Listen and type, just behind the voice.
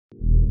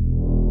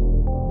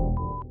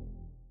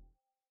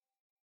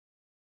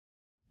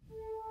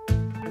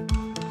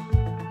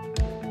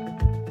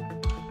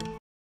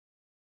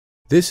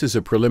This is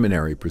a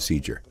preliminary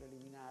procedure.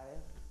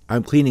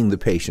 I'm cleaning the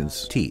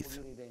patient's teeth.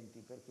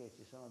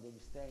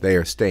 They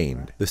are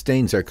stained. The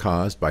stains are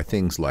caused by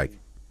things like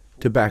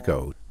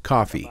tobacco,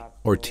 coffee,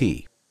 or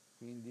tea.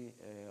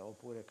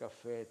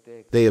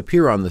 They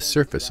appear on the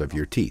surface of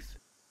your teeth.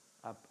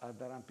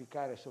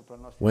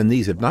 When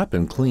these have not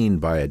been cleaned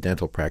by a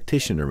dental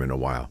practitioner in a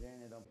while,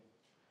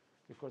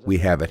 we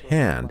have at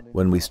hand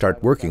when we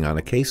start working on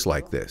a case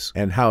like this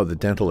and how the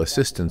dental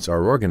assistants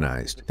are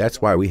organized. That's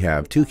why we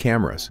have two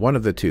cameras. One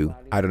of the two,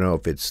 I don't know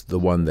if it's the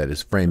one that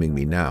is framing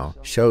me now,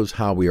 shows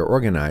how we are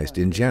organized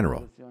in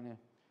general.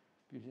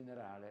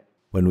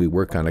 When we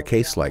work on a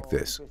case like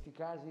this,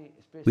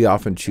 we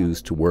often choose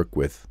to work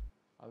with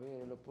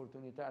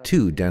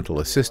two dental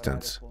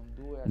assistants,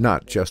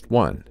 not just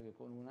one,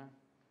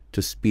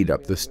 to speed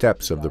up the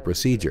steps of the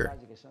procedure,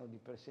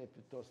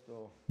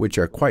 which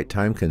are quite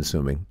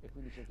time-consuming.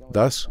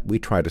 Thus, we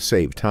try to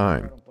save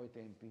time,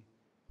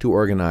 to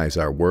organize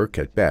our work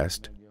at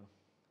best.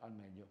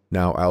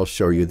 Now I'll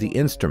show you the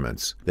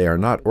instruments. They are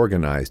not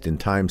organized in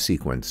time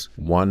sequence,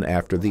 one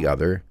after the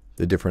other.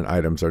 The different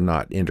items are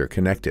not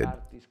interconnected,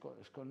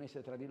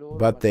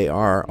 but they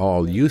are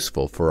all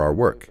useful for our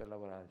work.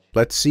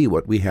 Let's see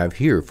what we have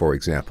here, for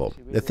example.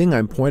 The thing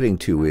I'm pointing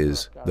to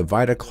is the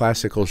Vita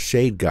Classical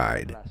Shade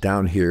Guide.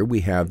 Down here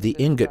we have the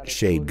ingot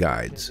shade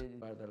guides.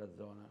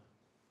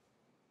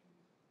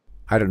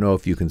 I don't know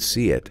if you can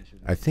see it.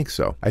 I think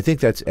so. I think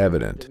that's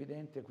evident.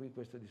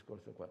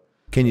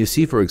 Can you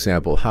see, for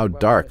example, how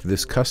dark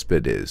this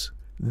cuspid is?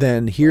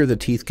 Then here the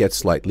teeth get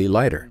slightly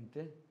lighter.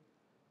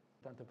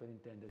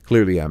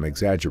 Clearly I'm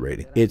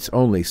exaggerating. It's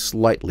only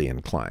slightly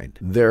inclined.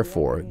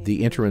 Therefore,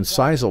 the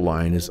interincisal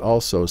line is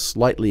also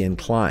slightly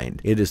inclined.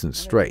 It isn't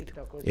straight.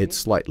 It's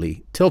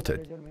slightly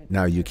tilted.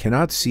 Now you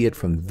cannot see it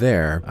from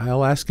there.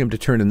 I'll ask him to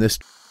turn in this.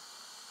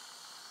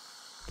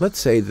 Let's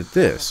say that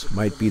this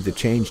might be the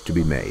change to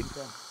be made.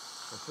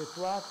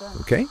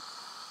 Okay?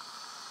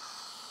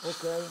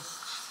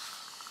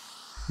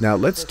 Now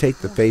let's take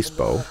the face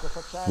bow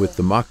with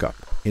the mock-up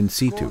in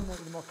situ.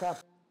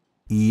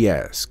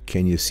 Yes,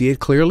 can you see it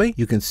clearly?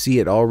 You can see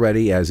it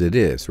already as it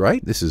is,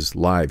 right? This is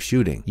live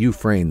shooting. You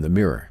frame the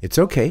mirror. It's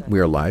okay, we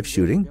are live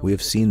shooting. We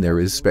have seen there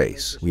is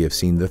space. We have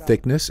seen the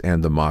thickness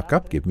and the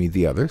mock-up. Give me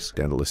the others,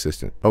 dental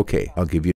assistant. Okay, I'll give you